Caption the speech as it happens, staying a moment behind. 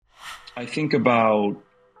I think about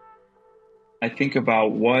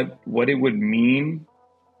what it would mean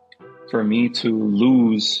for me to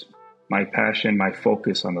lose my passion, my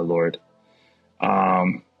focus on the Lord.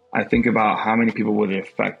 Um, I think about how many people would it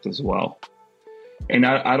affect as well. And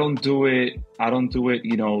I don't do it. I don't do it,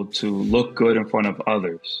 to look good in front of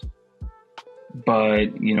others. But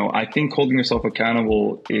I think holding yourself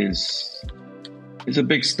accountable is a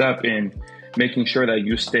big step in making sure that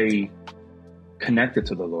you stay connected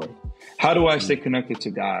to the Lord. How do I stay connected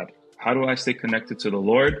to God? How do I stay connected to the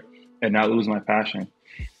Lord and not lose my passion?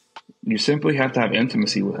 You simply have to have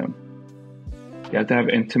intimacy with Him. You have to have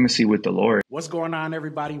intimacy with the Lord. What's going on,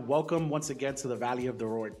 everybody? Welcome once again to the Valley of the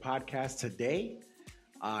Road podcast. Today,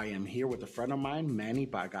 I am here with a friend of mine, Manny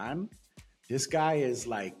Pagan. This guy is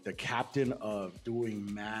like the captain of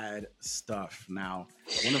doing mad stuff. Now,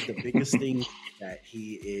 one of the biggest things that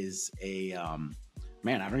he is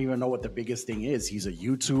man, I don't even know what the biggest thing is. He's a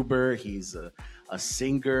YouTuber, he's a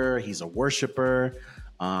singer, he's a worshiper,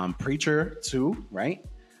 preacher too, right?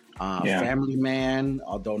 Family man,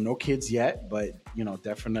 although no kids yet, but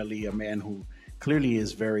definitely a man who clearly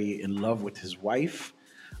is very in love with his wife,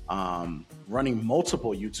 running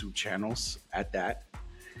multiple YouTube channels at that.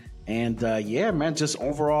 And man, just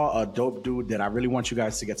overall a dope dude that I really want you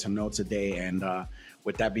guys to get to know today. And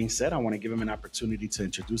with that being said, I want to give him an opportunity to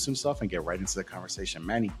introduce himself and get right into the conversation.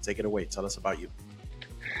 Manny, take it away. Tell us about you.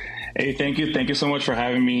 Hey, thank you. Thank you so much for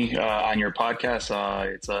having me on your podcast.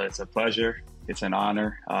 It's a pleasure. It's an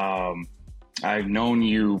honor. I've known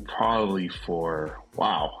you probably for,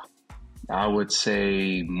 I would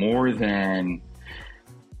say more than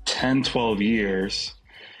 10, 12 years.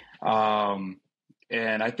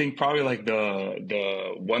 And I think probably like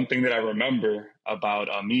the one thing that I remember about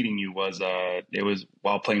meeting you was it was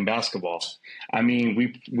while playing basketball. I mean,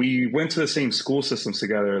 we went to the same school systems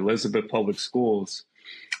together, Elizabeth Public Schools,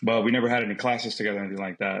 but we never had any classes together or anything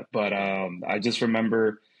like that. But I just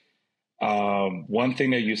remember one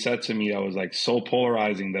thing that you said to me that was like so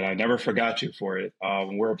polarizing that I never forgot you for it.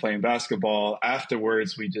 When we were playing basketball,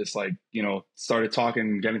 afterwards we just started talking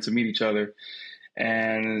and getting to meet each other.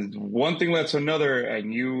 And one thing led to another,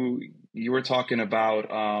 and you were talking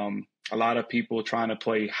about a lot of people trying to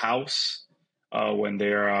play house when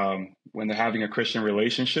they're having a Christian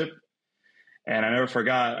relationship. And I never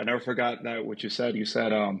forgot that what you said. You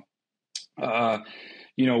said,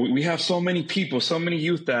 we have so many people, so many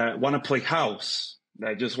youth that want to play house,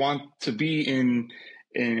 that just want to be in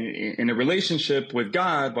a relationship with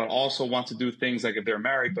God, but also want to do things like if they're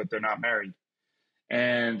married, but they're not married.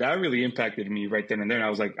 And that really impacted me right then and there. And I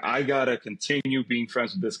was like, I gotta continue being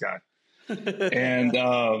friends with this guy. And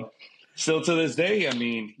still to this day, I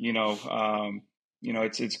mean,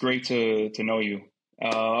 it's great to know you.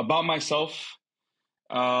 About myself,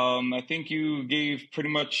 I think you gave pretty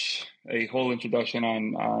much a whole introduction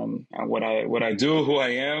on what I do, who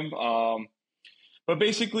I am. But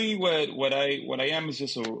basically, what I am is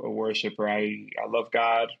just a worshiper. I love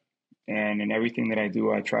God, and in everything that I do,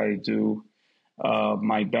 I try to do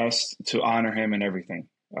my best to honor Him in everything.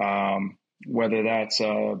 Whether that's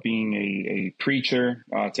being a preacher,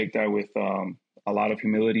 take that with a lot of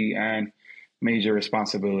humility and major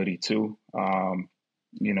responsibility too.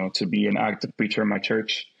 To be an active preacher in my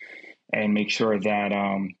church and make sure that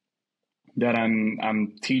that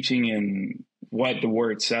I'm teaching in what the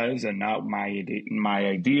Word says and not my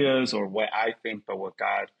ideas or what I think, but what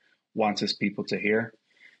God wants His people to hear.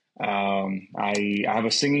 I have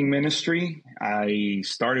a singing ministry. I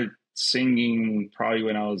started singing probably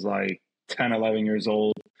when I was like 10, 11 years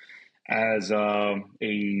old as a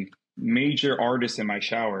major artist in my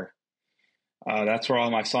shower. That's where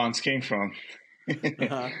all my songs came from.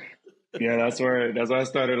 Uh-huh. Yeah, that's where I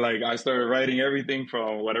started. Like I started writing everything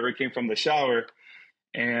from whatever came from the shower.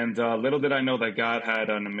 And little did I know that God had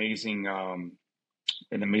an amazing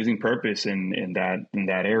purpose in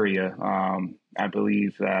that area. I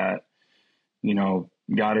believe that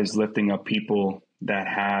God is lifting up people that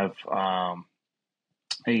have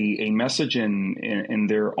a message in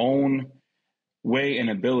their own way and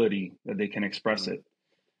ability that they can express it.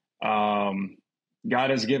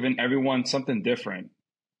 God has given everyone something different.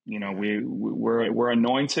 We're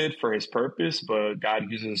anointed for His purpose, but God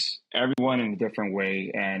uses everyone in a different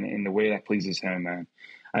way and in the way that pleases Him. And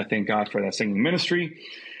I thank God for that singing ministry.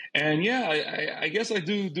 And yeah, I guess I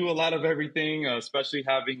do a lot of everything, especially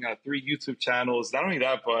having 3 YouTube channels. Not only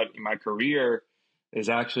that, but in my career is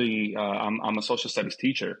actually I'm a social studies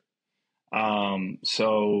teacher.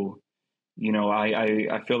 So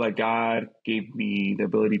I feel like God gave me the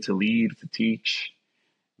ability to lead, to teach,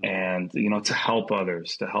 and to help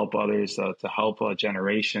others, to help a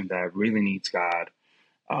generation that really needs God.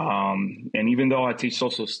 And even though I teach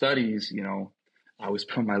social studies, I always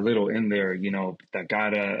put my little in there, that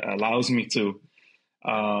God allows me to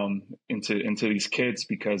into these kids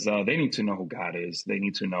because they need to know who God is. They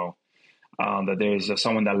need to know that there's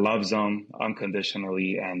someone that loves them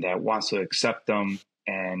unconditionally and that wants to accept them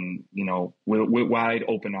and, with wide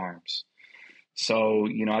open arms. So,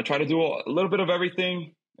 I try to do a little bit of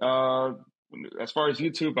everything. As far as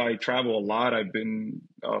YouTube, I travel a lot. I've been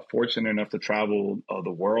fortunate enough to travel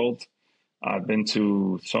the world. I've been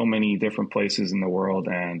to so many different places in the world,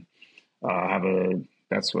 and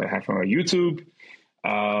that's what I have from my YouTube.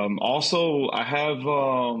 Also, I have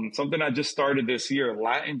something I just started this year,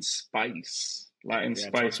 Latin Spice. Latin Yeah,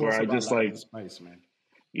 talk Spice, to where us I about just Latin like, Spice, man.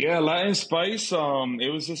 yeah, Latin Spice.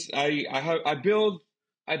 It was just I build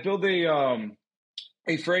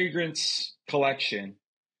a fragrance collection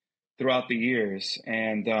throughout the years,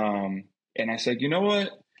 and I said, you know what?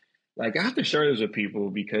 Like I have to share this with people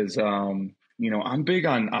because I'm big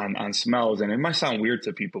on smells, and it might sound weird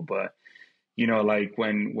to people, but like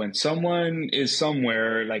when someone is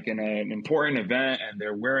somewhere like in an important event and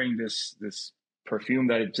they're wearing this perfume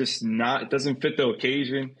that it doesn't fit the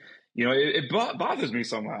occasion, it bothers me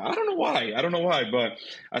somehow. I don't know why, but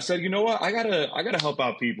I said, you know what, I gotta help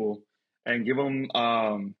out people and give them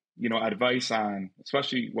advice on,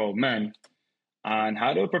 especially, well, men, on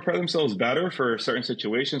how to prepare themselves better for certain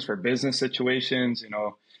situations, for business situations.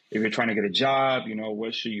 If you're trying to get a job,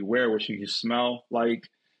 what should you wear? What should you smell like?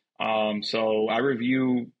 So I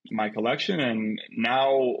review my collection, and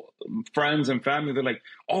now friends and family, they're like,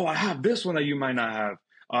 "Oh, I have this one that you might not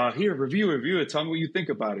have. Here, review it. Tell me what you think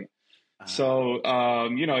about it." So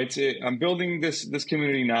I'm building this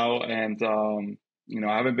community now, and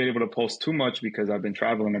I haven't been able to post too much because I've been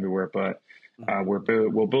traveling everywhere, but Mhm.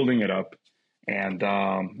 we're building it up, and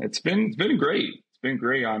it's been great. It's been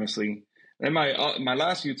great, honestly. And my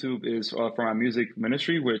last YouTube is for my music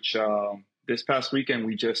ministry, which this past weekend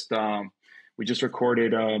we just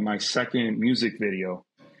recorded my second music video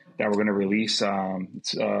that we're going to release.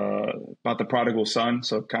 It's about the prodigal son,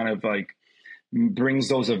 so kind of like brings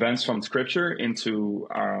those events from scripture into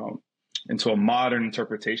a modern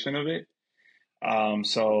interpretation of it.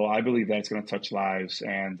 So I believe that's going to touch lives.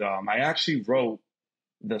 And I actually wrote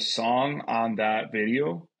the song on that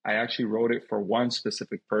video. I actually wrote it for one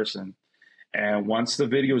specific person. And once the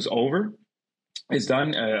video is over, it's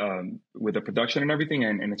done with the production and everything,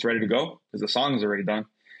 and it's ready to go because the song is already done.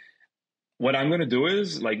 What I'm going to do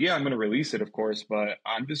is like, yeah, I'm going to release it, of course, but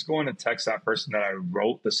I'm just going to text that person that I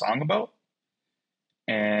wrote the song about.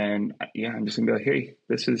 And yeah, I'm just gonna be like, hey,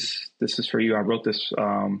 this is for you. I wrote this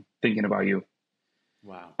thinking about you.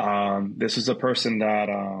 Wow. This is a person that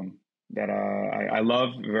I love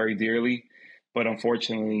very dearly, but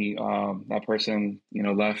unfortunately, that person,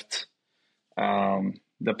 left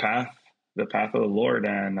the path of the Lord,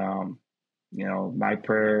 and my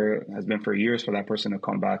prayer has been for years for that person to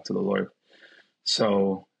come back to the Lord.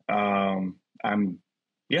 So I'm,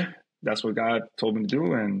 yeah, that's what God told me to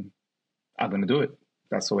do, and I'm gonna do it.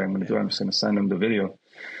 That's the way I'm gonna do Yeah, it. I'm just man. gonna send him the video.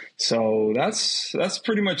 So that's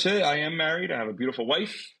pretty much it. I am married. I have a beautiful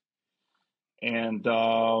wife, and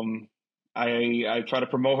I try to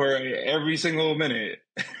promote her every single minute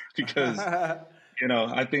because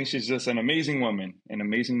I think she's just an amazing woman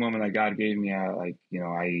that God gave me. I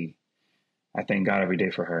thank God every day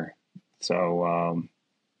for her. So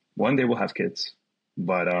one day we'll have kids,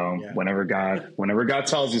 but Yeah. whenever God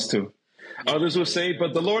tells us to. Yeah, Others will yeah, yeah. say,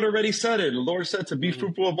 but the Lord already said it. The Lord said to be Mhm.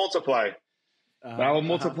 fruitful and multiply. That Uh-huh. will Uh-huh.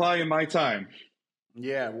 multiply in my time.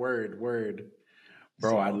 Yeah, word, word.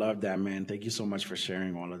 Bro, I So love that, man. Thank you so much for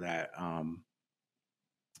sharing all of that.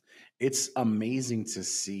 It's amazing to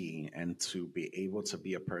see and to be able to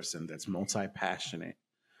be a person that's multi-passionate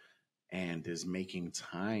and is making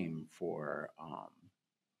time for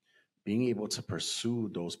being able to pursue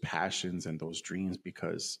those passions and those dreams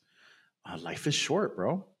because life is short,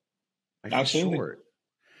 bro. Life is absolutely. short.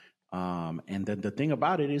 And then the thing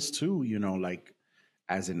about it is too, like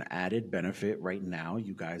as an added benefit right now,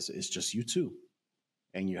 you guys, it's just you two,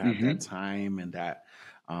 and you have that Hmm. time and that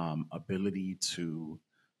ability to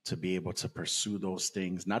be able to pursue those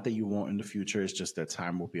things. Not that you won't in the future. It's just that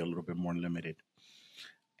time will be a little bit more limited.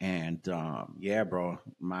 And yeah, bro,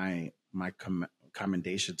 my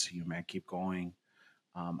commendation to you, man. Keep going.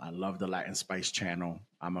 I love the Latin Spice channel.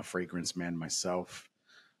 I'm a fragrance man myself.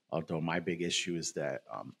 Although my big issue is that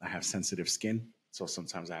I have sensitive skin, so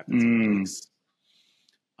sometimes I have to take Mm. breaks.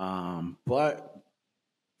 But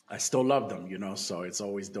I still love them, So it's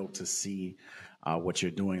always dope to see what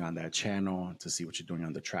you're doing on that channel, to see what you're doing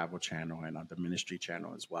on the travel channel and on the ministry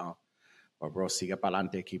channel as well. But bro, sigue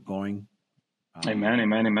pa'lante, keep going. Amen, Um,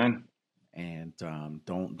 amen, amen. and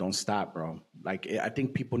don't stop, bro. Like I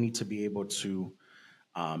think people need to be able to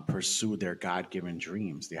pursue their God-given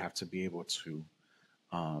dreams. They have to be able to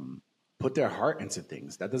um, put their heart into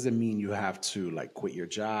things. That doesn't mean you have to like quit your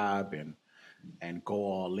job and go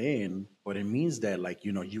all in, but it means that like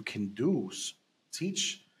you can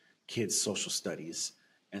teach kids social studies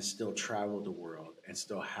and still travel the world and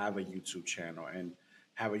still have a YouTube channel and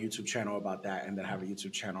have a YouTube channel about that and then have a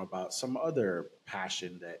YouTube channel about some other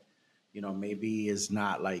passion that maybe is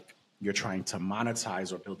not like you're trying to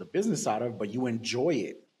monetize or build a business out of, but you enjoy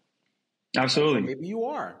it, right? Or Absolutely. maybe you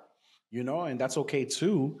are, and that's okay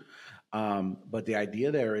too. But the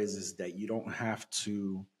idea there is that you don't have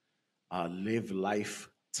to live life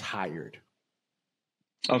tired,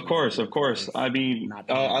 Of course, of live course. life I mean, not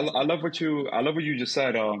doing I anything. love what you just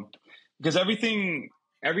said. Because everything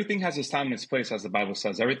has its time and its place, as the Bible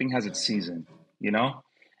says. Everything has its season, you know.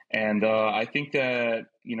 And I think that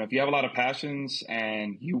if you have a lot of passions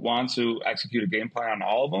and you want to execute a game plan on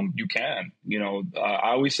all of them, you can.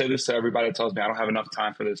 I always say this to everybody that tells me I don't have enough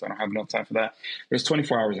time for this, I don't have enough time for that. There's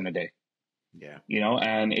 24 hours in a day, Yeah.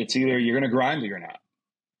 and it's either you're going to grind or you're not.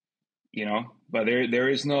 But there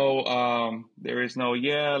is no,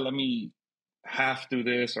 yeah, let me half do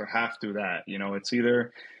this or half do that. It's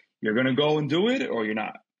either you're going to go and do it or you're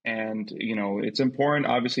not. And it's important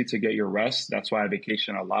obviously to get your rest. That's why I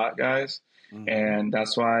vacation a lot, guys. Hmm. And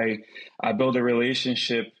that's why I build a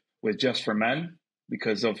relationship with Just for Men,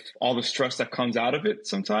 because of all the stress that comes out of it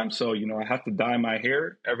sometimes. So I have to dye my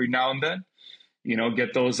hair every now and then,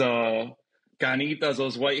 get those canitas,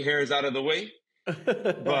 those white hairs out of the way.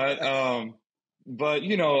 But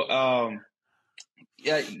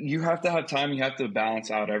yeah, you have to have time. You have to balance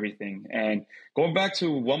out everything. And going back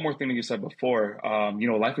to one more thing that you said before,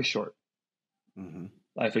 life is short. Hmm.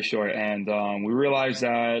 Life is short, and we realize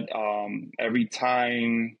that every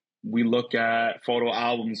time we look at photo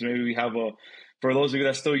albums, maybe we have a. For those of you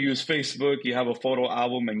that still use Facebook, you have a photo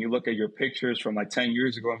album and you look at your pictures from like 10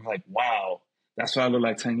 years ago and you're like, wow, that's what I looked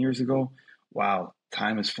like 10 years ago. Wow,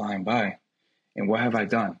 time is flying by. And what have I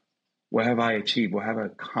done? What have I achieved? What have I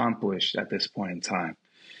accomplished at this point in time?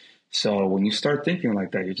 So when you start thinking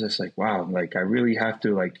like that, you're just like, wow, like I really have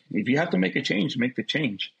to, like, if you have to make a change, make the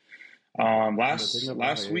change. And the thing about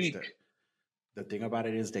Last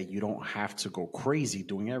it is that week. you don't have to go crazy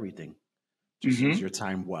doing everything. Just use Hmm. your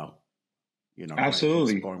time well. Go ahead, keep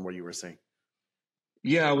Absolutely. going what you were saying.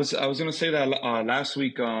 Yeah, I was gonna say that last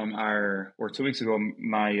week, our or 2 weeks ago,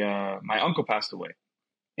 my uncle passed away,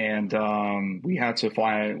 and we had to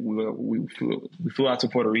fly. We flew out to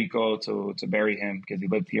Puerto Rico to bury him because he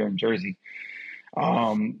lived here in Jersey.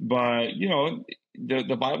 But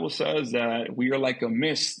the Bible says that we are like a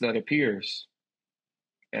mist that appears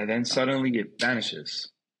and then suddenly it vanishes,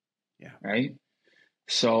 Yeah. right?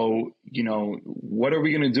 So, what are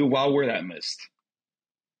we going to do while we're that mist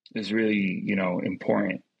is really,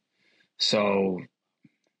 important. So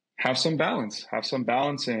have some balance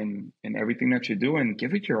in everything that you do and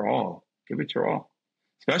give it your all. Give it your all,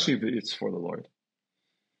 especially if it's for the Lord.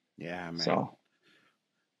 Yeah, man. So,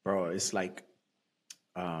 Bro, it's like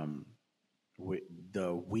um we,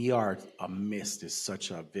 the "we are a mist" is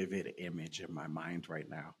such a vivid image in my mind right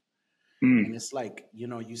now. And mm, it's like,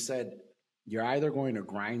 you said you're either going to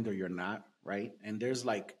grind or you're not, right? And there's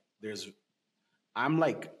I'm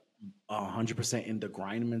like 100% in the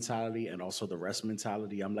grind mentality and also the rest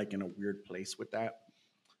mentality. I'm like in a weird place with that.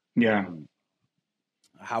 yeah, Um,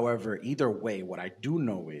 However, either way, what I do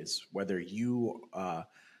know is whether you are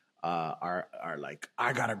like,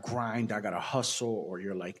 I gotta grind, I gotta hustle, or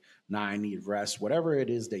you're like, nah, I need rest, whatever it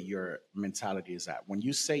is that your mentality is at. When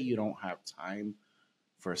you say you don't have time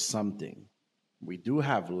for something, we do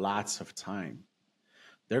have lots of time.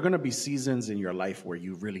 There are gonna be seasons in your life where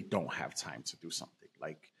you really don't have time to do something.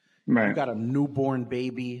 Like you right, got a newborn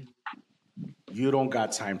baby, you don't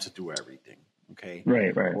got time to do everything. Okay.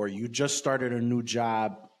 right, right. Or you just started a new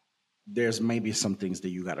job, there's maybe some things that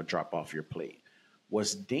you got to drop off your plate.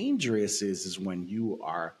 What's dangerous is when you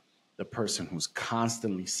are the person who's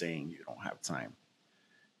constantly saying you don't have time.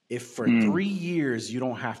 If for Mm, 3 years you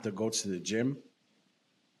don't have to go to the gym,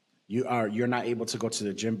 you're not able to go to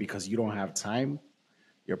the gym because you don't have time,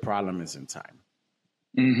 your problem is in time.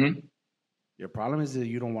 hmm. Your problem is that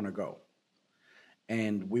you don't want to go.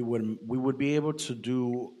 And we would be able to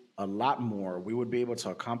do a lot more. We would be able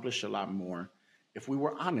to accomplish a lot more if we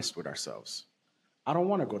were honest with ourselves. I don't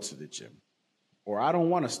want to go to the gym, or I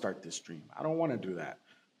don't want to start this dream. I don't want to do that.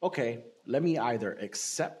 Okay, let me either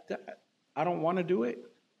accept that I don't want to do it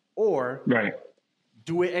or Right.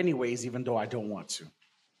 do it anyways, even though I don't want to.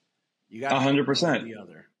 You got A to pick hundred one or percent. the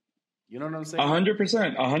other. You know what I'm saying?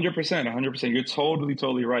 100%, 100%, 100%. You're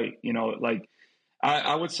totally right. Like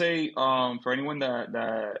I would say, for anyone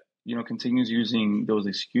that continues using those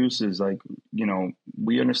excuses, like,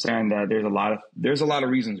 we understand that there's a lot of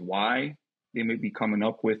reasons why they may be coming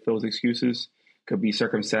up with those excuses. Could be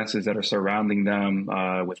circumstances that are surrounding them,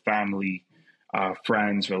 with family,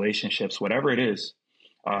 friends, relationships, whatever it is,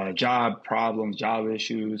 job problems, job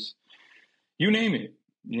issues, you name it.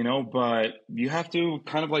 But you have to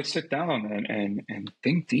kind of like sit down and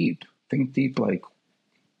think deep. Think deep, like,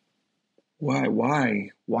 why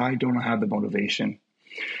don't I have the motivation?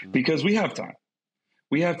 Because we have time.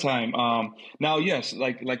 We have time. Now, yes,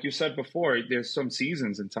 like you said before, there's some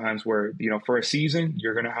seasons and times where, for a season,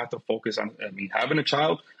 you're going to have to focus on, having a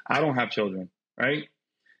child. I don't have children, right?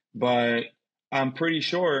 But I'm pretty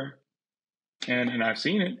sure, and I've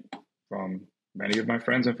seen it from many of my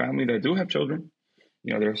friends and family that do have children.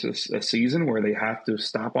 There's a season where they have to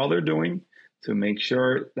stop all they're doing to make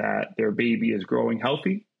sure that their baby is growing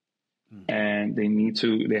healthy, and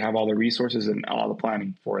they have all the resources and all the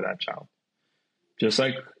planning for that child. Just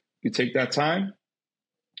like you take that time,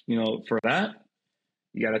 for that,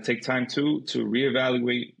 you got to take time too to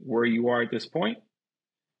reevaluate where you are at this point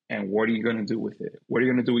and what are you going to do with it? What are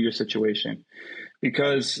you going to do with your situation?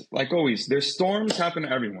 Because, like always, there's storms happen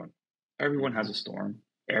to everyone. Everyone has a storm.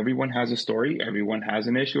 Everyone has a story. Everyone has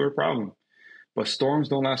an issue or problem. But storms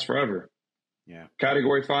don't last forever. Yeah.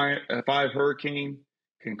 Category 5 hurricane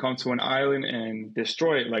can come to an island and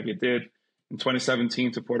destroy it like it did in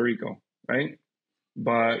 2017 to Puerto Rico, right?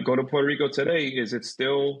 But go to Puerto Rico today. Is it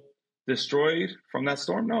still destroyed from that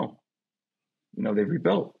storm? No. They've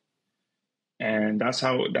rebuilt. And that's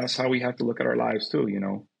how we have to look at our lives too. We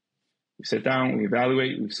sit down, we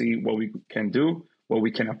evaluate, we see what we can do, what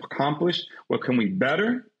we can accomplish, what can we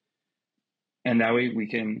better. And that way we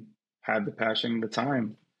can have the passion and the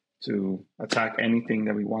time to attack anything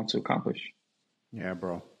that we want to accomplish. Yeah,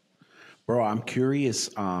 bro. Bro, I'm curious,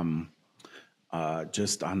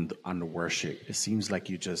 just on the worship. It seems like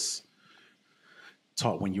you just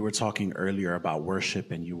when you were talking earlier about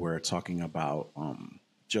worship and you were talking about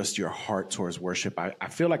just your heart towards worship. I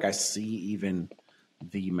feel like I see even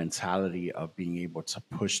the mentality of being able to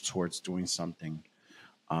push towards doing something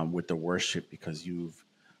with the worship, because you've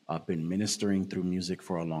been ministering through music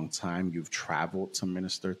for a long time. You've traveled to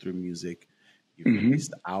minister through music. You've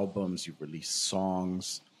released albums. You've released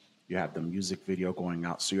songs. You have the music video going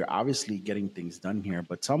out. So you're obviously getting things done here.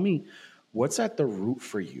 But tell me, what's at the root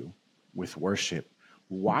for you with worship?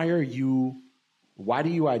 Why do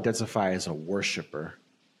you identify as a worshiper?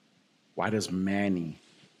 Why does Manny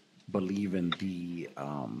believe in the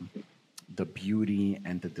beauty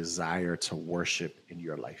and the desire to worship in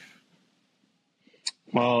your life?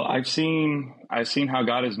 Well, I've seen how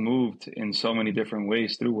God has moved in so many different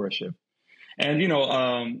ways through worship. And,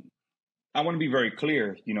 I want to be very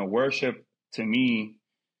clear, worship to me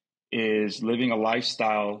is living a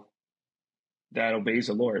lifestyle that obeys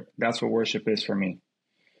the Lord. That's what worship is for me.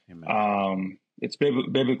 Amen. It's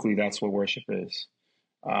biblically, that's what worship is.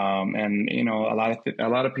 And, a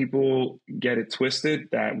lot of people get it twisted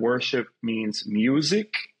that worship means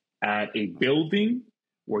music at a building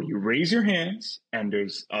where you raise your hands and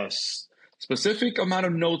there's a specific amount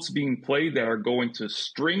of notes being played that are going to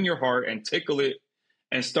string your heart and tickle it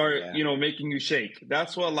and start, making you shake.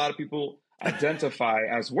 That's what a lot of people identify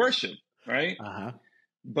as worship, right? Uh-huh.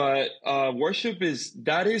 But worship is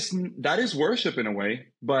worship in a way,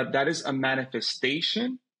 but that is a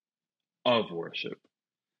manifestation of worship.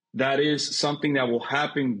 That is something that will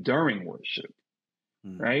happen during worship,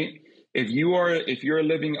 right? If you're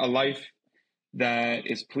living a life that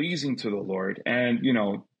is pleasing to the Lord, and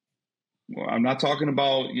I'm not talking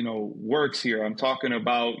about works here. I'm talking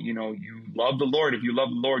about you love the Lord. If you love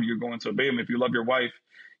the Lord, you're going to obey Him. If you love your wife,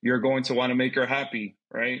 you're going to want to make her happy,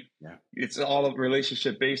 right? Yeah. It's all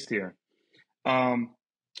relationship based here.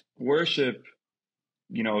 Worship,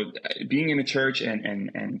 being in a church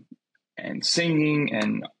and singing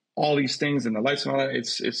and all these things and the lights and all that,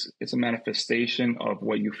 it's a manifestation of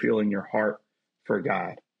what you feel in your heart for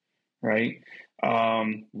God, right?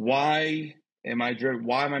 Why am I driven?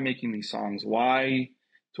 Why am I making these songs? Why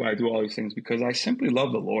do I do all these things? Because I simply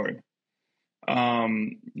love the Lord.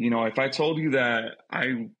 If I told you that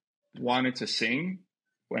I wanted to sing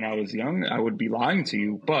when I was young, I would be lying to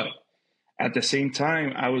you. But at the same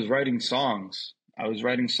time, I was writing songs.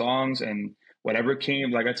 And whatever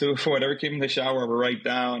came, like I told you before, whatever came in the shower, I would write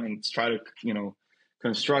down and try to,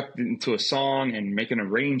 construct it into a song and make an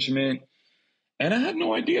arrangement. And I had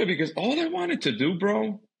no idea, because all I wanted to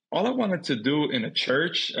do, in a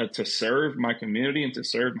church, to serve my community and to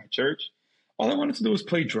serve my church, all I wanted to do was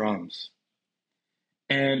play drums.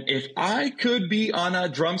 And if I could be on a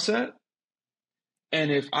drum set,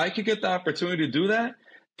 and if I could get the opportunity to do that,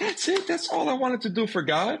 that's it. That's all I wanted to do for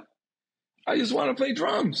God. I just want to play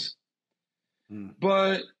drums.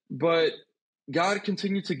 But God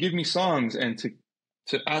continued to give me songs and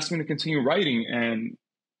to ask me to continue writing, and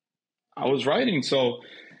I was writing. So,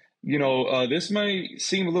 this might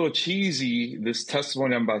seem a little cheesy, this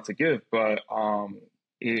testimony I'm about to give, but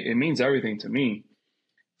it means everything to me.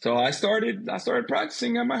 So I started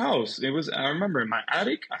practicing at my house. I remember in my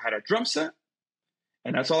attic, I had a drum set,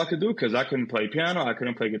 and that's all I could do because I couldn't play piano, I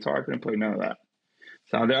couldn't play guitar, I couldn't play none of that.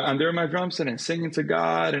 So I'm there in my drum set and singing to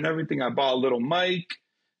God and everything. I bought a little mic.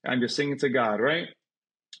 I'm just singing to God, right?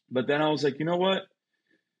 But then I was like, you know what?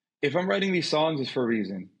 If I'm writing these songs, it's for a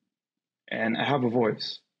reason, and I have a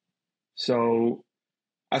voice. So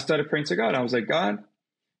I started praying to God. I was like, God,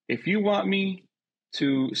 if you want me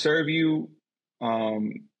to serve you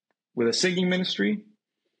with a singing ministry,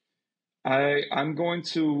 I'm going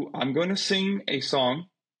to sing a song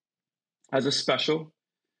as a special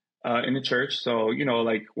in the church. So,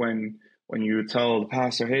 like when you tell the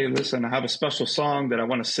pastor, hey, listen, I have a special song that I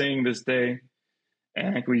want to sing this day,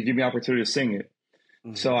 and will you give me the opportunity to sing it?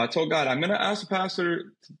 Mm-hmm. So I told God, I'm going to ask the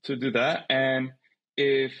pastor to do that. And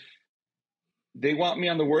if they want me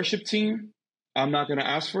on the worship team, I'm not going to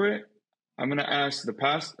ask for it. I'm going to ask you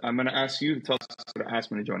to tell the pastor to ask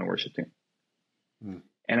me to join the worship team.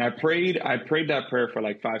 And I prayed that prayer for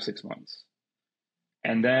like 5-6 months.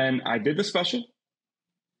 And then I did the special.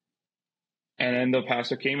 And then the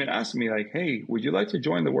pastor came and asked me like, hey, would you like to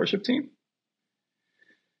join the worship team?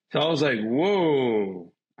 So I was like,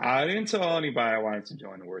 whoa, I didn't tell anybody I wanted to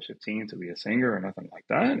join the worship team to be a singer or nothing like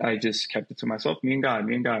that. I just kept it to myself, me and God.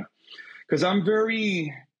 Because I'm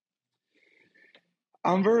very,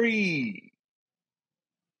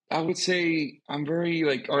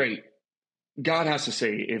 like, all right, God has to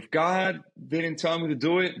say, if God didn't tell me to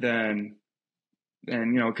do it, then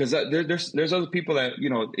because there's other people that,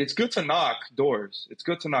 it's good to knock doors. It's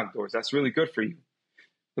good to knock doors. That's really good for you.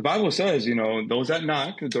 The Bible says, those that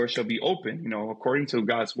knock, the door shall be open, according to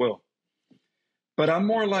God's will. But I'm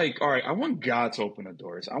more like, all right, I want God to open the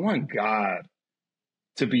doors. I want God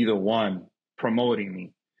to be the one promoting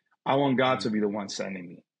me. I want God to be the one sending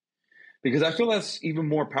me. Because I feel that's even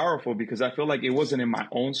more powerful, because I feel like it wasn't in my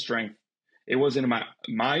own strength. It wasn't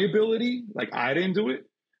in my ability. Like, I didn't do it,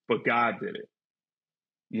 but God did it.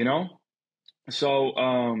 So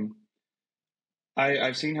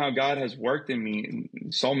I've seen how God has worked in me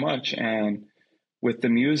so much, and with the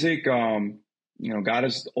music, God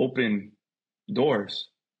has opened doors,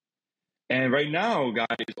 and right now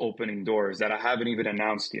God is opening doors that I haven't even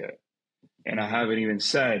announced yet, and I haven't even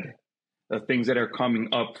said the things that are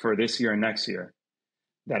coming up for this year and next year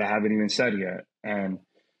that I haven't even said yet. And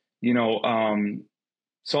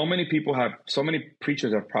so many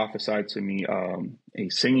preachers have prophesied to me a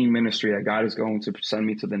singing ministry that God is going to send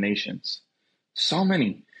me to the nations. So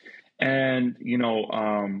many. And,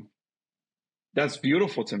 that's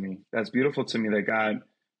beautiful to me. That's beautiful to me that God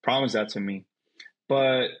promised that to me.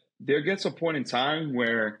 But there gets a point in time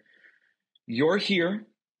where you're here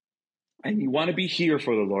and you want to be here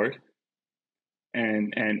for the Lord.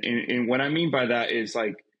 And what I mean by that is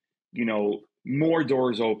like, more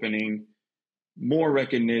doors opening, more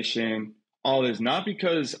recognition, all this, not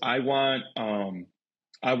because I want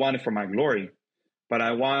it for my glory, but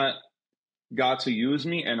I want God to use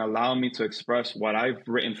me and allow me to express what I've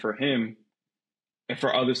written for him and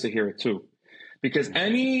for others to hear it too. Because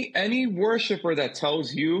any worshiper that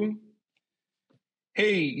tells you,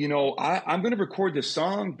 hey, I'm going to record this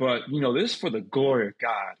song, but, this is for the glory of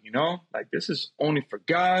God, like this is only for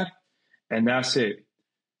God and that's it.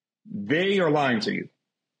 They are lying to you.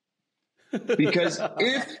 Because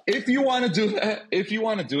if you want to do that, if you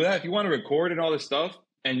want to record and all this stuff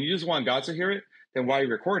and you just want God to hear it, then while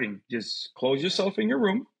you're recording, just close yourself in your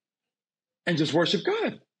room and just worship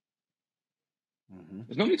God. Mm-hmm.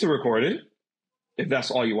 There's no need to record it if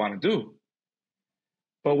that's all you want to do.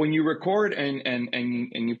 But when you record and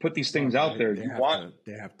you put these things out there, they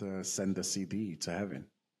have to send the CD to heaven.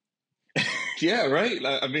 Yeah, right.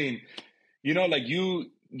 I mean, like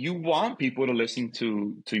you want people to listen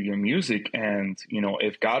to your music, and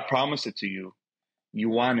if God promised it to you, you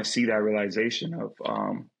want to see that realization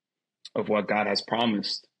of what God has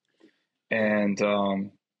promised, and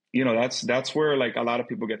that's where like a lot of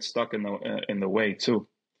people get stuck in the way too.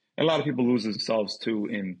 A lot of people lose themselves too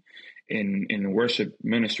in worship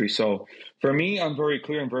ministry. So for me, I'm very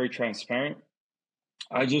clear and very transparent.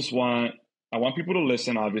 I want people to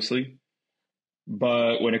listen, obviously,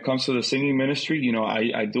 But when it comes to the singing ministry,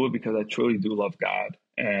 I do it because I truly do love God,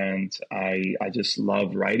 and I just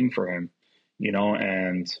love writing for him,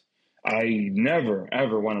 and I never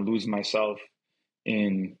ever want to lose myself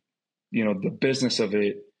in, the business of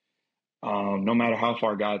it, no matter how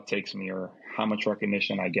far God takes me or how much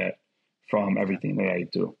recognition I get from everything that I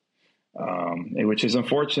do. Which is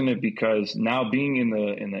unfortunate because now being in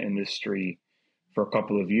the industry for a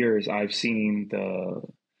couple of years, I've seen the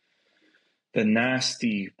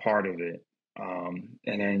nasty part of it. And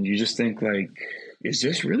then you just think like, is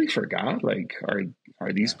this really for God? Like,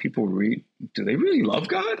 are these people do they really love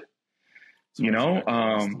God? So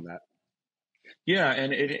that. Yeah.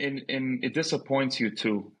 And it disappoints you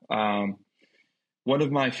too. One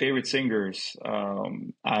of my favorite singers,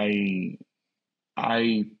 I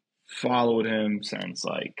followed him since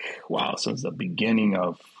since the beginning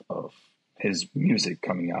of his music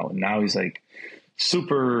coming out. And now he's like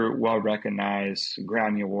super well recognized,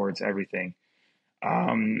 Grammy Awards, everything.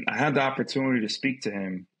 I had the opportunity to speak to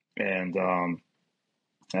him, and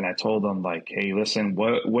I told him like, hey, listen,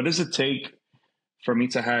 what does it take for me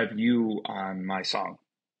to have you on my song?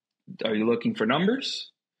 Are you looking for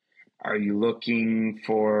numbers? Are you looking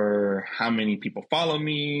for how many people follow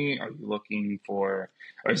me? Are you looking for,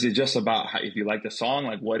 or is it just about if you like the song?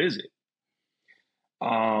 Like, what is it?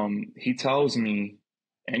 He tells me,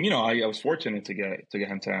 and I was fortunate to get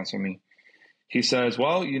him to answer me. He says,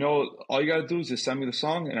 well, all you got to do is just send me the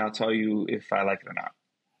song and I'll tell you if I like it or not.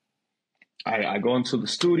 I go into the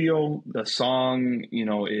studio. The song,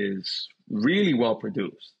 is really well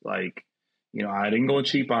produced. Like, I didn't go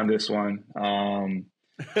cheap on this one. Some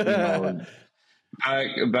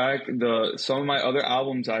of my other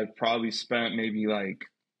albums, I probably spent maybe like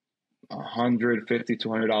 $150,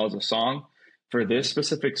 $200 a song. For this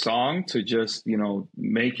specific song to just,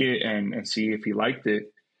 make it and see if he liked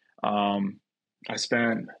it. I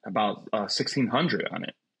spent about $1,600 on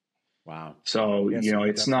it. Wow. So,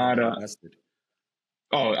 it's not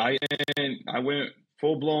I went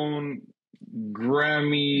full blown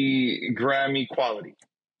Grammy quality.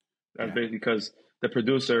 That's basically because the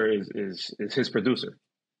producer is his producer,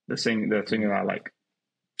 the singer I like.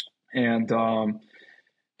 And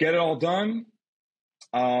get it all done.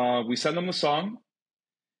 We send him the song.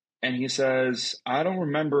 And he says, I don't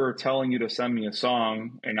remember telling you to send me a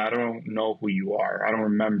song, and I don't know who you are. I don't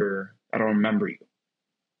remember you.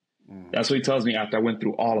 That's what he tells me after I went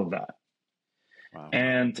through all of that. Wow.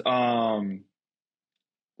 And,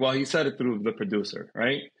 he said it through the producer,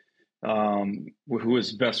 right? Who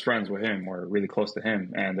is best friends with him or really close to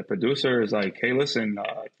him. And the producer is like, hey, listen,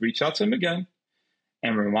 reach out to him again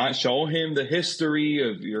and show him the history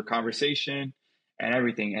of your conversation and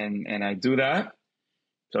everything. And I do that.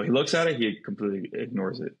 So he looks at it, he completely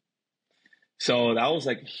ignores it. So that was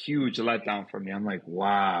like a huge letdown for me. I'm like,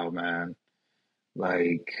 wow, man.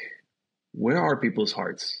 Like, where are people's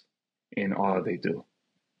hearts in all that they do?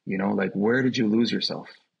 Like, where did you lose yourself?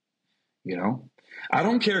 I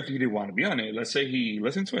don't care if you didn't want to be on it. Let's say he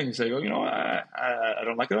listened to it and he said, oh, I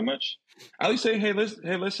don't like it that much. At least say, hey,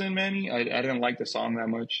 listen, Manny, I didn't like the song that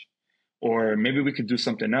much. Or maybe we could do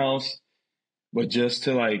something else. But just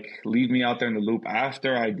to like leave me out there in the loop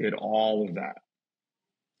after I did all of that,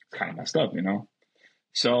 it's kind of messed up,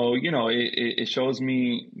 So, it shows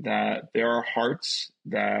me that there are hearts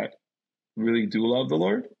that really do love the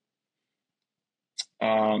Lord.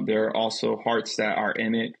 There are also hearts that are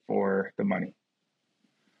in it for the money.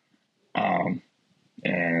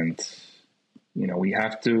 And, we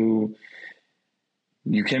have to,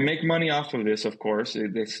 you can make money off of this, of course.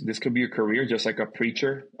 This could be a career, just like a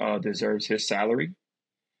preacher deserves his salary.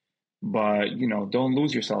 But, don't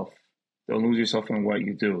lose yourself. Don't lose yourself in what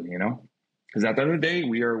you do, Because at the end of the day,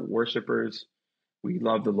 we are worshipers. We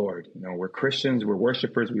love the Lord. We're Christians. We're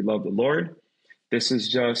worshipers. We love the Lord. This is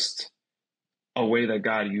just a way that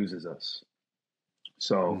God uses us.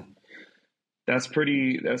 So that's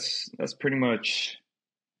pretty much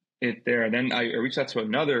it there. And then I reached out to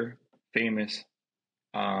another famous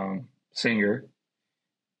singer,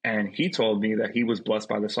 and he told me that he was blessed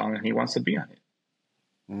by the song and he wants to be on it.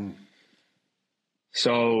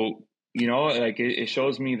 So, it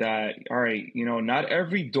shows me that, all right, not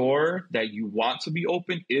every door that you want to be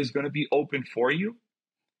open is going to be open for you.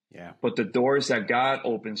 Yeah. But the doors that God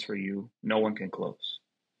opens for you, no one can close.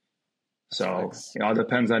 That's so facts. It all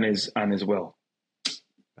depends on his will.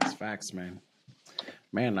 That's facts, man.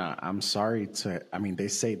 Man, I'm sorry they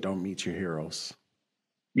say don't meet your heroes.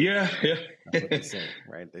 Yeah. That's what they say,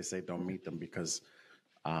 right? They say don't meet them because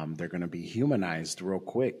they're going to be humanized real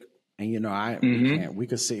quick. And we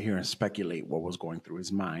could sit here and speculate what was going through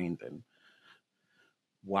his mind and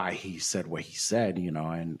why he said what he said, and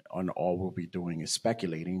on all we'll be doing is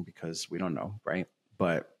speculating because we don't know, right?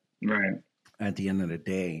 But Right. at the end of the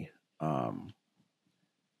day,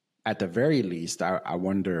 at the very least, I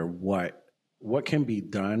wonder what can be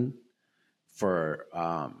done for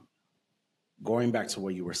going back to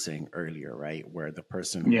what you were saying earlier, right? Where the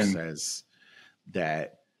person who Yeah. says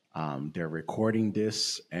that they're recording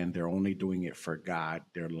this and they're only doing it for God,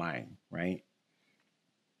 they're lying, right?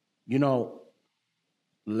 You know,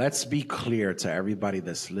 let's be clear to everybody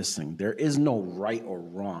that's listening. There is no right or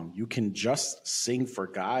wrong. You can just sing for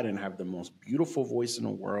God and have the most beautiful voice in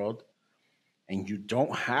the world, and you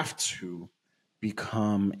don't have to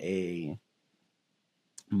become a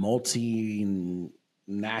multinational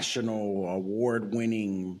award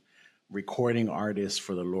winning recording artist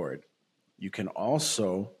for the Lord. You can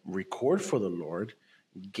also record for the Lord,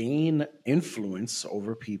 gain influence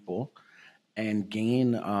over people, and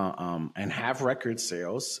gain and have record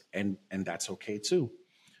sales, and that's okay too.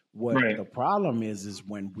 What Right. the problem is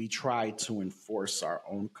when we try to enforce our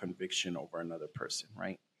own conviction over another person,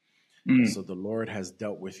 right? And Mm. so the Lord has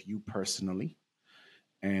dealt with you personally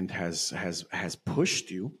and has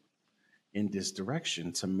pushed you in this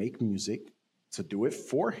direction to make music, to do it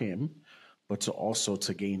for him, but to also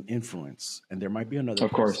to gain influence. And there might be another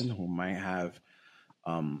Of person course. who might have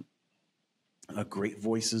um, a great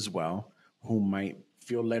voice as well, who might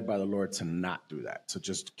feel led by the Lord to not do that, to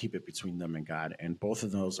just keep it between them and God. And both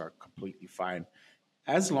of those are completely fine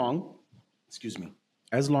as long, excuse me,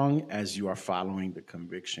 as long as you are following the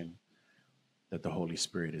conviction that the Holy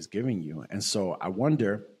Spirit is giving you. And so I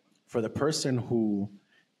wonder for the person who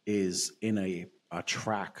is in a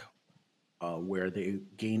track where they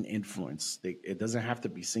gain influence, it doesn't have to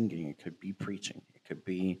be singing. It could be preaching. It could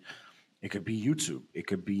be YouTube. It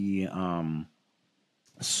could be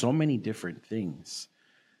so many different things.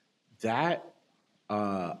 That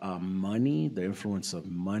money, the influence of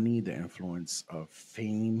money, the influence of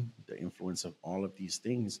fame, the influence of all of these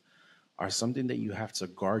things are something that you have to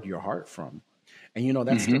guard your heart from. And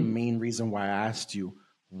that's the Hmm. main reason why I asked you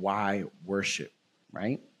why worship,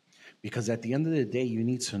 right? Because at the end of the day, you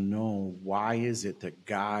need to know why is it that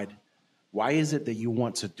you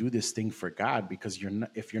want to do this thing for God? Because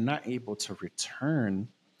if you're not able to return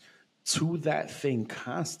to that thing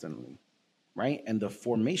constantly, right? And the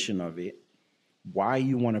formation of it, why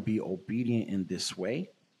you want to be obedient in this way,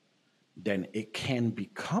 then it can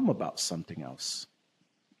become about something else.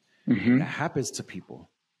 That Hmm. happens to people,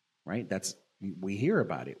 right? We hear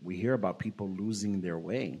about it. We hear about people losing their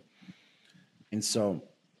way. And so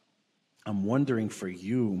I'm wondering for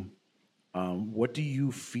you, what do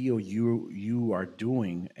you feel you are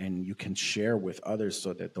doing, and you can share with others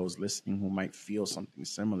so that those listening who might feel something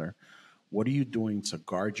similar, what are you doing to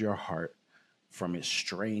guard your heart from it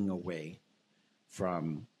straying away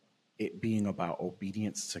from it being about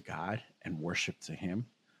obedience to God and worship to Him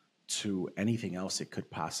to anything else it could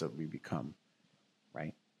possibly become,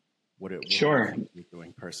 right? What do you Sure. think you're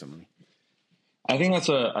doing personally? I think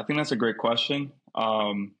that's a great question.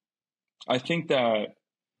 I think that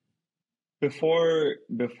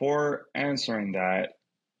before answering that,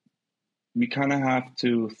 we kind of have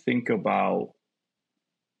to think about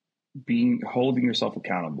being holding yourself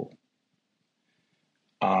accountable.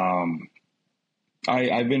 Um,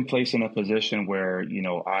 I've been placed in a position where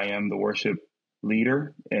I am the worship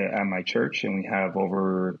leader at my church, and we have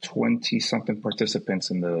over 20 something participants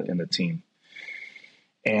in the team.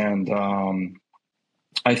 And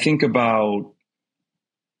I think about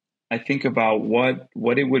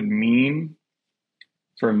what it would mean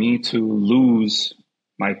for me to lose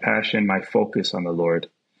my passion, my focus on the Lord.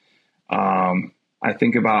 Um, I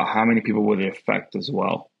think about how many people would it affect as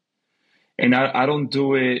well. And I don't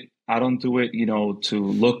do it. I don't do it, to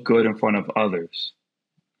look good in front of others.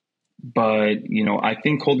 But I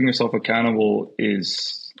think holding yourself accountable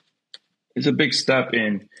is a big step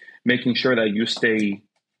in making sure that you stay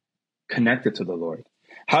connected to the Lord.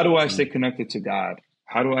 How do I stay Mm, connected to God?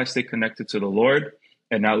 How do I stay connected to the Lord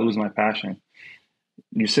and not lose my passion?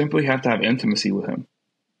 You simply have to have intimacy with Him.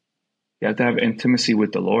 You have to have intimacy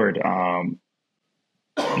with the Lord. One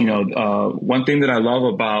thing that I love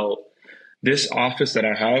about this office that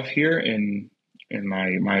I have here in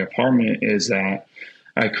my apartment is that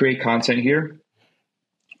I create content here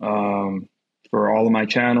for all of my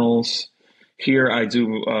channels. Here I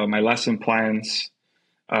do my lesson plans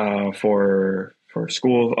for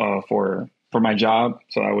school for my job,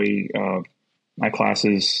 so that way my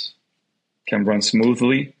classes can run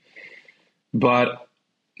smoothly. But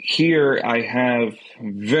here I have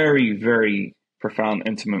very, very profound,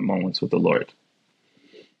 intimate moments with the Lord.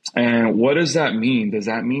 And what does that mean? Does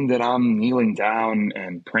that mean that I'm kneeling down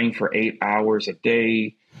and praying for 8 hours a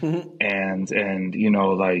day and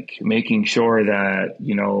like making sure that,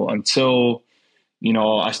 until,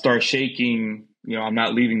 I start shaking, I'm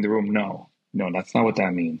not leaving the room? No, that's not what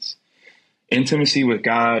that means. Intimacy with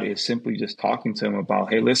God is simply just talking to him about,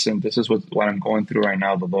 hey, listen, this is what I'm going through right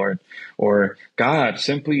now, the Lord. Or God,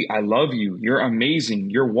 simply, I love you. You're amazing.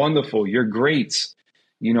 You're wonderful. You're great.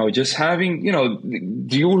 Just having,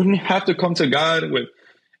 do you have to come to God with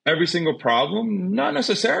every single problem? Not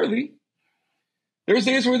necessarily. There's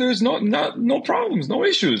days where there's no problems, no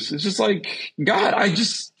issues. It's just like, God, I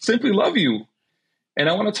just simply love you. And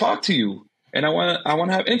I want to talk to you. And I want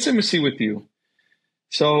to have intimacy with you.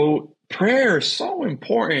 So prayer is so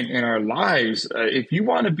important in our lives. If you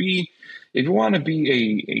want to be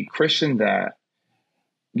a Christian that,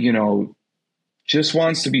 just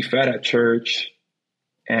wants to be fed at church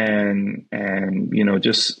and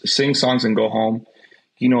just sing songs and go home,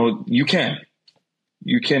 you can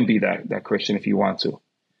be that Christian if you want to.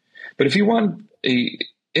 But if you want a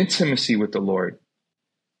intimacy with the Lord,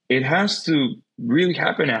 it has to really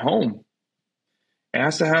happen at home. It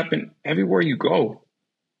has to happen everywhere you go.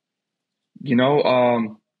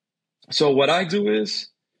 So what I do is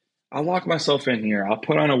I'll lock myself in here. I'll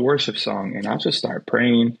put on a worship song and I'll just start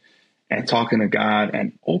praying and talking to God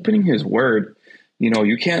and opening his word.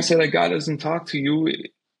 You can't say that God doesn't talk to you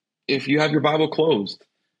if you have your Bible closed,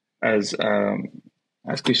 as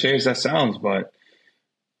cliche as that sounds. But,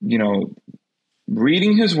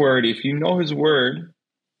 reading his word, if you know his word,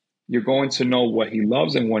 you're going to know what he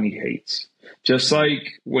loves and what he hates. Just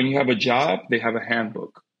like when you have a job, they have a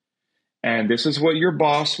handbook. And this is what your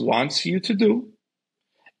boss wants you to do.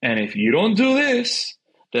 And if you don't do this,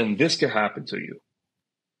 then this could happen to you,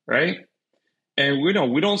 right? And we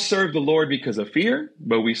don't serve the Lord because of fear,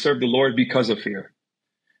 but we serve the Lord because of fear.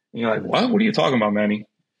 And you're like, what? What are you talking about, Manny?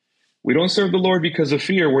 We don't serve the Lord because of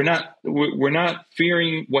fear. We're not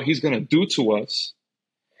fearing what he's going to do to us,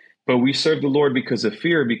 but we serve the Lord because of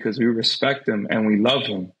fear, because we respect him and we love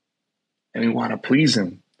him and we want to please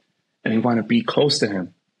him and we want to be close to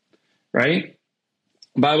him, right?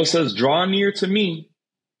 The Bible says, draw near to me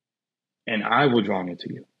and I will draw near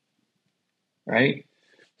to you, right?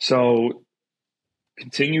 So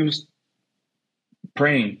continue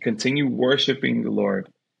praying, continue worshiping the Lord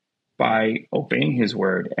by obeying his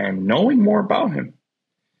word and knowing more about him.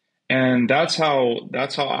 And that's how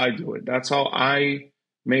I do it. That's how I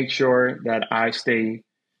make sure that I stay,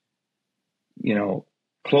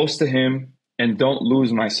 close to him and don't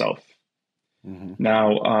lose myself. Mm-hmm.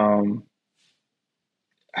 Now,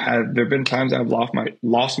 have there been times I've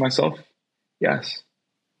lost myself? Yes.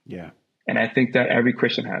 Yeah. And I think that every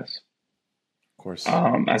Christian has. Of course.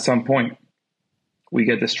 At some point, we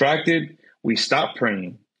get distracted. We stop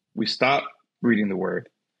praying. We stop reading the word.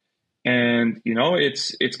 And,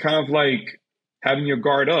 it's kind of like having your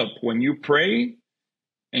guard up. When you pray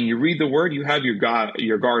and you read the word, you have your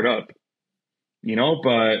guard up,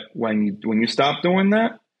 but when you stop doing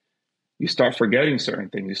that, you start forgetting certain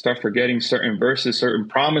things. You start forgetting certain verses, certain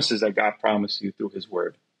promises that God promised you through his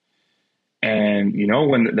word. And,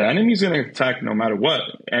 when the enemy's going to attack, no matter what,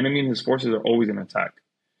 enemy and his forces are always going to attack.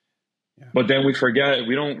 Yeah. But then we forget, if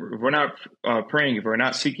we're not praying, if we're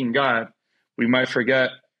not seeking God, we might forget,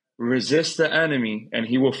 resist the enemy and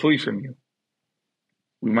he will flee from you.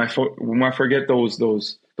 We might forget those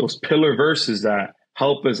pillar verses that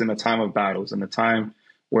help us in a time of battles, in a time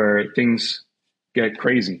where things get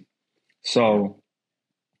crazy. So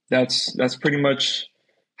that's pretty much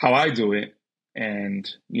how I do it. And,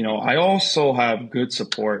 I also have good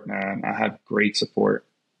support, man. I have great support.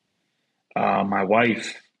 My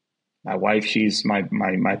wife, she's my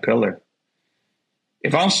pillar.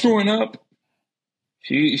 If I'm screwing up,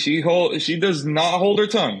 she does not hold her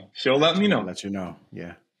tongue. She'll let me know. Let you know.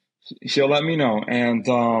 Yeah. She'll let me know. And,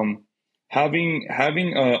 having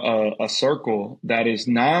a circle that is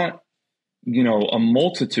not, a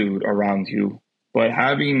multitude around you, but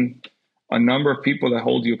having a number of people that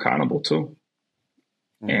hold you accountable too.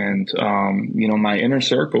 Mm-hmm. And, my inner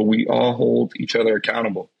circle, we all hold each other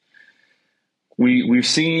accountable. We've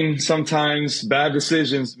seen sometimes bad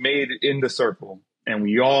decisions made in the circle, and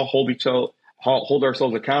we all hold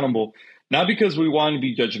ourselves accountable, not because we want to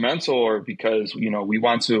be judgmental or because, we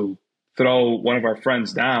want to throw one of our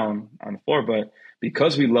friends down on the floor, but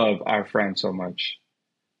because we love our friend so much.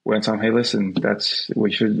 We're going to tell them, hey, listen, that's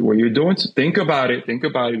what you're doing. Think about it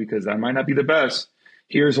because that might not be the best.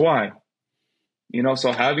 Here's why.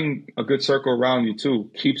 So having a good circle around you too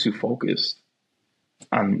keeps you focused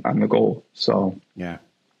on the goal. So yeah,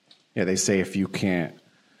 they say if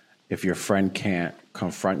if your friend can't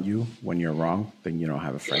confront you when you're wrong, then you don't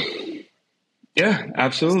have a friend. Yeah, It's not your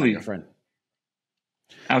absolutely. friend.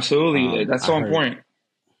 Absolutely. That's I so heard important.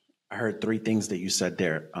 I heard three things that you said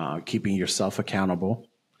there: keeping yourself accountable,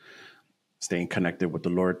 staying connected with the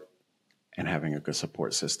Lord, and having a good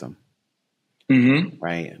support system. Hmm.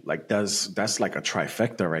 Right? Like that's like a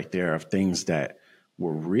trifecta right there of things that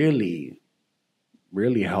will really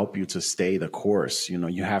help you to stay the course. You know,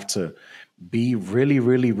 you have to be really,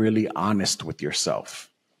 really, really honest with yourself.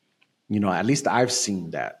 You know, at least I've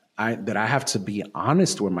seen that. I have to be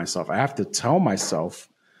honest with myself. I have to tell myself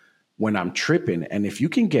when I'm tripping. And if you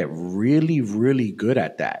can get really, really good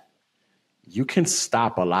at that, you can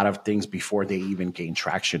stop a lot of things before they even gain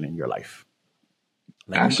traction in your life.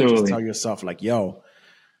 Like you could just tell Absolutely. yourself, like, yo,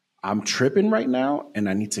 I'm tripping right now and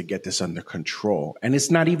I need to get this under control. And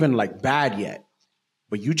it's not even like bad yet,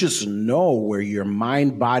 but you just know where your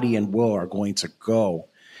mind, body, and will are going to go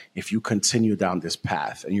if you continue down this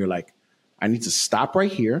path. And you're like, I need to stop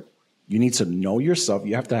right here. You need to know yourself.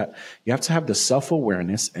 You have to have the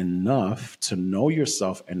self-awareness enough to know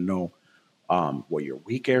yourself and know what your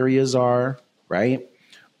weak areas are, right?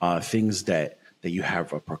 Things that you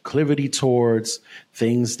have a proclivity towards,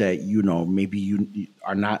 things that you know maybe you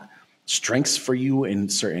are not strengths for you in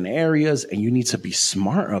certain areas, and you need to be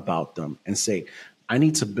smart about them and say, I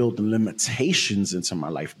need to build limitations into my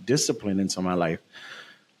life, discipline into my life,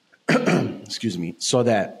 excuse me, so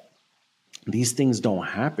that these things don't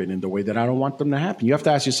happen in the way that I don't want them to happen. You have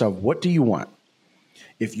to ask yourself, what do you want?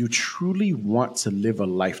 If you truly want to live a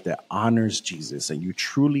life that honors Jesus and you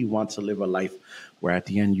truly want to live a life where at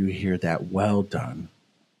the end you hear that well done,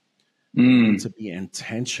 then you need Mm. to be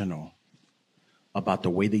intentional about the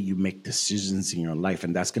way that you make decisions in your life.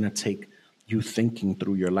 And that's going to take you thinking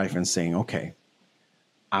through your life and saying, okay,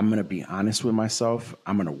 I'm going to be honest with myself.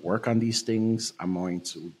 I'm going to work on these things. I'm going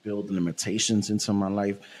to build limitations into my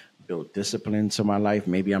life, build discipline into my life.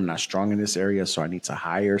 Maybe I'm not strong in this area, so I need to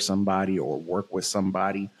hire somebody or work with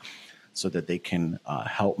somebody so that they can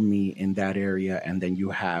help me in that area. And then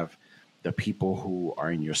you have the people who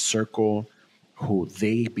are in your circle who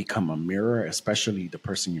they become a mirror, especially the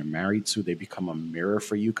person you're married to. They become a mirror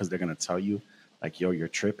for you because they're going to tell you, like, yo, you're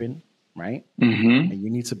tripping, right? Hmm. And you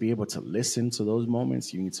need to be able to listen to those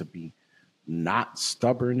moments. You need to be not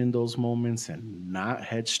stubborn in those moments and not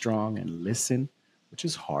headstrong and listen, which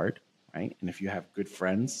is hard, right? And if you have good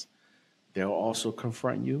friends, they'll also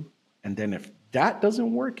confront you. And then if that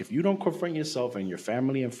doesn't work, if you don't confront yourself and your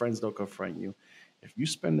family and friends don't confront you, if you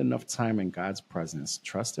spend enough time in God's presence,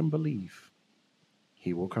 trust and believe,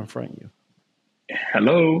 He will confront you.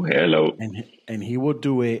 Hello. Hello. And He will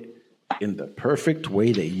do it in the perfect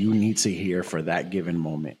way that you need to hear for that given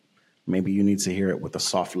moment. Maybe you need to hear it with a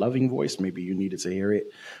soft, loving voice. Maybe you needed to hear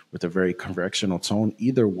it with a very correctional tone.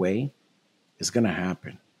 Either way, it's going to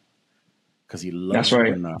happen because He That's loves you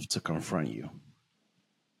right. enough to confront you.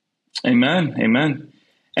 Amen. Amen.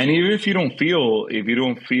 And even if you don't feel,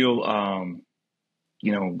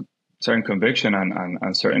 you know, certain conviction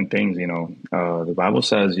on certain things, the Bible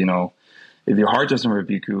says, if your heart doesn't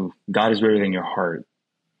rebuke you, God is greater than your heart.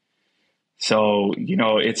 So,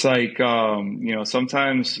 it's like,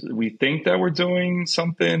 sometimes we think that we're doing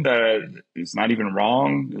something that is not even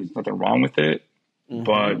wrong. There's nothing wrong with it,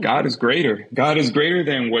 but God Mm-hmm. is greater. God is greater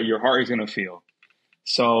than what your heart is going to feel.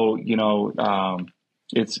 So,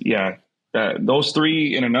 it's, yeah, those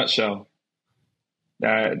three in a nutshell,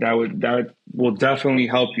 that will definitely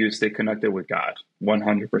help you stay connected with God Yeah.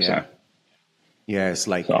 100%. Yeah, it's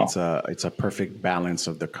like So, it's a perfect balance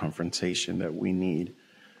of the confrontation that we need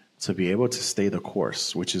to be able to stay the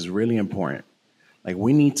course, which is really important. Like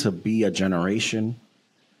we need to be a generation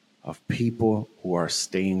of people who are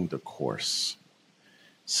staying the course.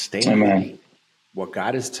 Stay in it. amen. What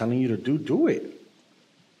God is telling you to do, do it.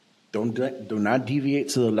 Do not deviate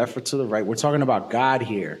to the left or to the right. We're talking about God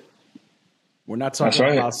here. We're not That's talking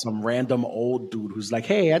right. about some random old dude who's like,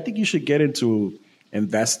 "Hey, I think you should get into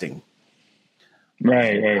investing.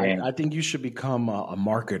 Right, right, right. I think you should become a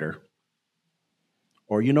marketer."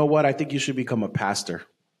 Or you know what? I think you should become a pastor.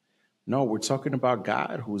 No, we're talking about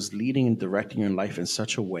God who's leading and directing your life in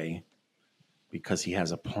such a way because he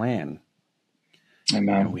has a plan and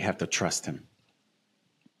we Amen. have to trust him.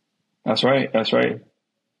 That's right. That's right.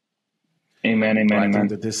 Amen, Bro, amen, amen. I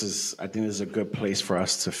think this is a good place for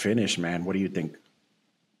us to finish, man. What do you think?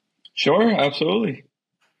 Sure, absolutely.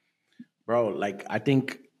 Bro, like I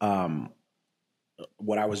think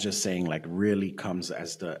what I was just saying like really comes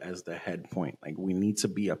as the head point. Like we need to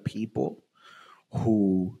be a people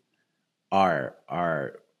who are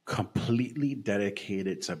completely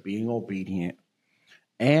dedicated to being obedient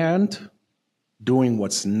and doing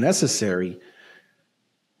what's necessary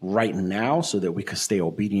right now so that we could stay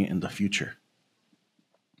obedient in the future.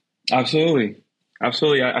 Absolutely.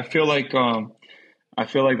 Absolutely. I feel like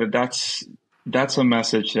that's a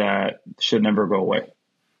message that should never go away.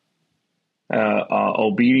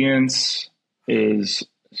 Obedience is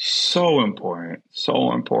so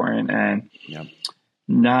important, and Yep.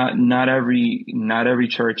 not every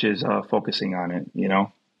church is focusing on it. You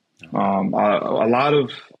know, a lot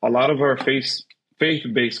of our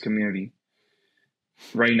faith-based community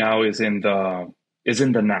right now is in the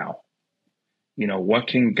now. You know, what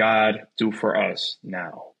can God do for us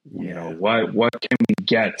now? Yeah. You know, what can we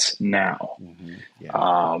get now? Mm-hmm.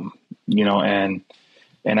 Yeah. You know, and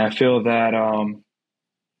I feel that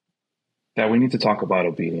that we need to talk about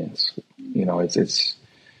obedience. You know, it's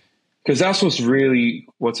because that's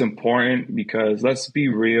what's important. Because let's be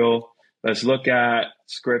real. Let's look at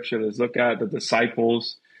scripture. Let's look at the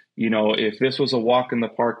disciples. You know, if this was a walk in the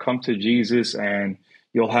park, come to Jesus and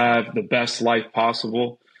you'll have the best life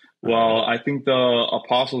possible. Well, I think the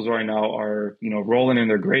apostles right now are, you know, rolling in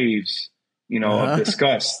their graves, you know, of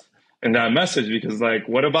disgust in that message, because like,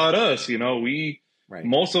 what about us? You know,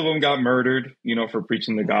 most of them got murdered, you know, for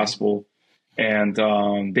preaching the gospel, and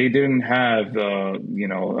they didn't have the, you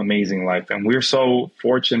know, amazing life. And we're so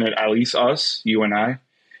fortunate, at least us, you and I,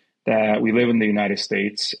 that we live in the United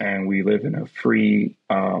States and we live in a free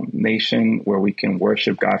nation where we can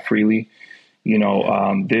worship God freely. You know,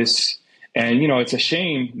 and, you know, it's a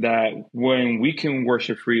shame that when we can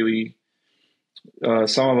worship freely,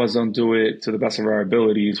 some of us don't do it to the best of our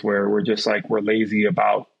abilities, where we're just like, we're lazy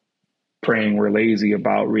about praying. We're lazy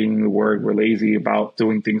about reading the word. We're lazy about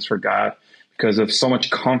doing things for God because of so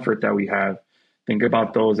much comfort that we have. Think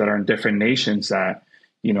about those that are in different nations that,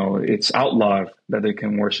 you know, it's outlawed that they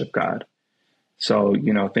can worship God. So,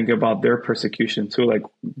 you know, think about their persecution too. Like,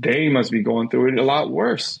 they must be going through it a lot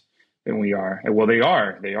worse than we are. Well, they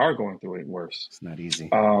are going through it worse. It's not easy.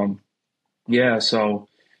 Yeah. So,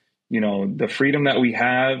 you know, the freedom that we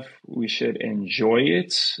have, we should enjoy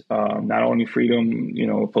it. Not only freedom, you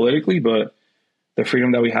know, politically, but the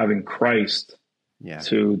freedom that we have in Christ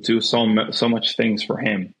to do so much things for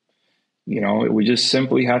him. You know, we just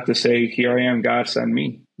simply have to say, here I am, God, send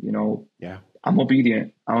me. You know, I'm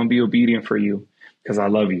obedient. I'm going to be obedient for you because I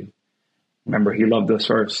love you. Remember, he loved us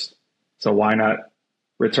first. So why not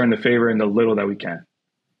return the favor in the little that we can?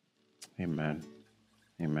 Amen.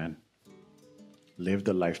 Amen. Live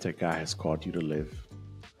the life that God has called you to live.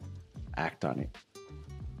 Act on it.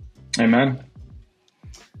 Amen.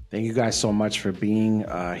 Thank you guys so much for being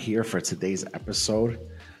here for today's episode.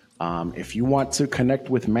 If you want to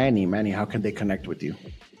connect with Manny, how can they connect with you?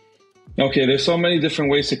 Okay, there's so many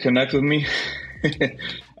different ways to connect with me.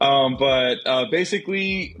 But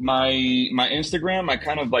basically my Instagram, I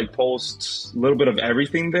kind of like post a little bit of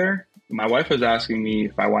everything there. My wife was asking me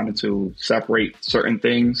if I wanted to separate certain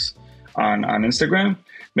things on Instagram.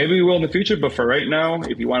 Maybe we will in the future, but for right now,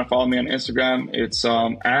 if you want to follow me on Instagram, it's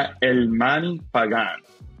at El Manny Pagan.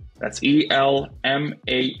 That's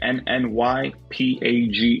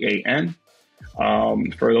ELMANNYPAGAN.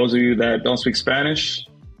 For those of you that don't speak Spanish,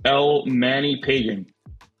 El Manny Pagan.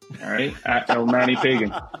 All right, at El Manny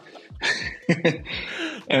Pagan.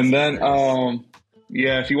 And then,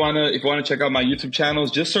 if you wanna check out my YouTube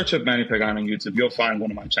channels, just search up Manny Pagan on YouTube. You'll find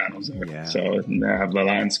one of my channels there. Yeah. So I have La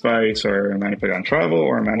Latin Spice or Manny Pagan Travel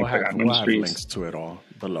or Manny Pagan Ministries. We'll have links to it all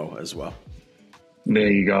below as well.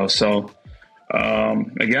 There you go. So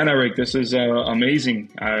again, Eric, this is amazing.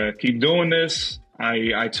 I keep doing this.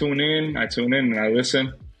 I tune in and I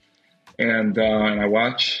listen and I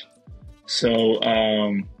watch. So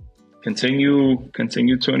continue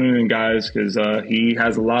tuning in, guys, because he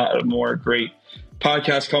has a lot more great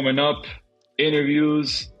podcasts coming up,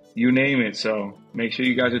 interviews, you name it. So make sure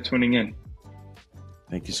you guys are tuning in.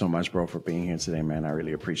 Thank you so much, bro, for being here today, man. I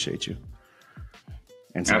really appreciate you.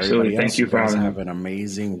 And to absolutely, else, thank you for having me. Have an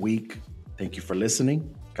amazing week. Thank you for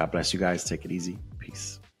listening. God bless you guys. Take it easy.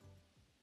 Peace.